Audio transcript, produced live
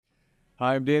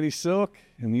Hi, I'm Danny Silk,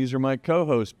 and these are my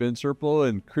co-hosts, Ben Serpel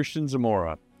and Christian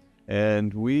Zamora.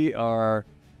 And we are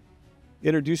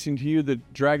introducing to you the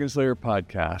Dragon Slayer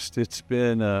podcast. It's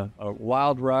been a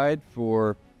wild ride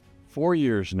for 4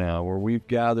 years now, where we've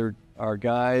gathered our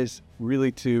guys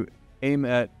really to aim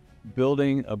at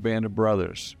building a band of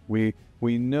brothers. We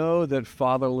know that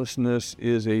fatherlessness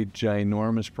is a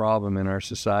ginormous problem in our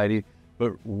society,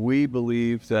 but we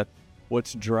believe that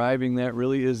what's driving that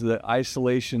really is the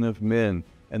isolation of men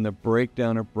and the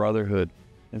breakdown of brotherhood.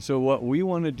 And so what we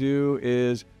want to do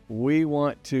is we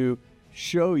want to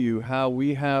show you how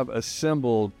we have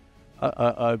assembled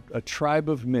a tribe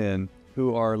of men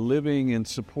who are living in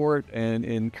support and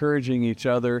encouraging each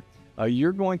other.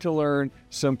 You're going to learn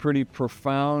some pretty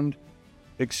profound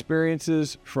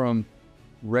experiences from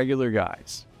regular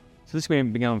guys. So this has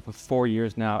been going for 4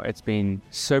 years now. It's been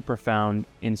so profound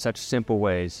in such simple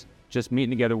ways. Just meeting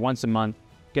together once a month,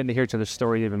 getting to hear each other's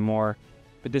stories even more.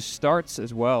 But this starts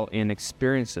as well in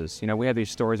experiences. You know, we have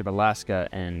these stories of Alaska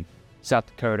and South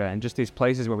Dakota and just these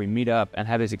places where we meet up and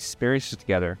have these experiences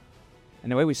together.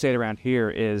 And the way we say it around here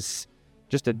is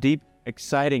just a deep,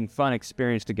 exciting, fun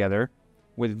experience together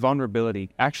with vulnerability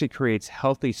actually creates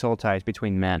healthy soul ties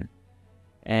between men.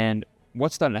 And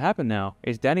what's starting to happen now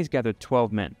is Danny's gathered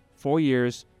 12 men, 4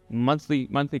 years, monthly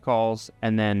calls,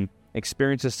 and then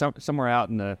experiences somewhere out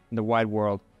in the wide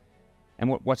world. And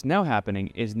what's now happening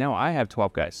is now I have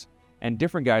 12 guys, and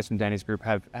different guys from Danny's group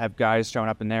have guys showing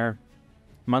up in their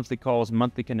monthly calls,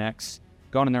 monthly connects,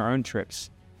 going on their own trips.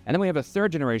 And then we have a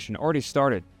third generation already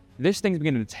started. This thing's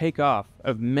beginning to take off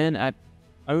of men at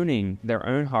owning their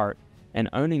own heart and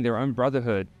owning their own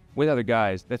brotherhood with other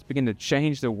guys. That's beginning to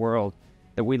change the world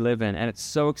that we live in. And it's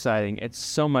so exciting. It's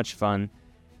so much fun.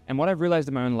 And what I've realized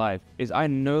in my own life is I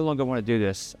no longer want to do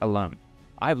this alone.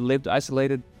 I've lived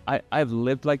isolated. I've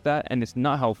lived like that, and it's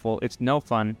not helpful. It's no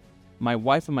fun. My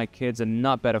wife and my kids are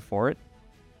not better for it.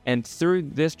 And through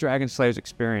this Dragon Slayers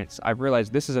experience, I've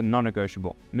realized this is a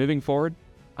non-negotiable. Moving forward,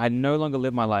 I no longer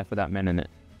live my life without men in it.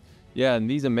 Yeah, and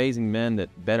these amazing men that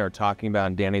Ben are talking about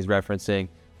and Danny's referencing,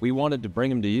 we wanted to bring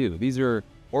them to you. These are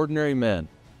ordinary men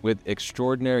with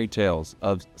extraordinary tales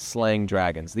of slaying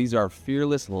dragons. These are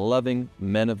fearless, loving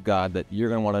men of God that you're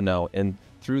going to want to know. And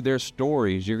through their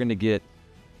stories, you're going to get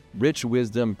rich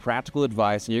wisdom, practical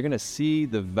advice, and you're going to see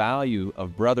the value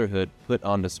of brotherhood put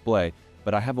on display.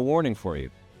 But I have a warning for you.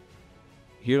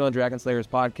 Here on Dragon Slayers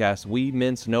podcast, we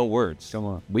mince no words. Come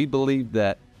on. We believe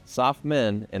that soft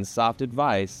men and soft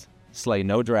advice slay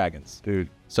no dragons. Dude.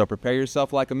 So prepare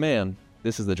yourself like a man.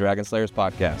 This is the Dragon Slayers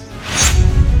podcast.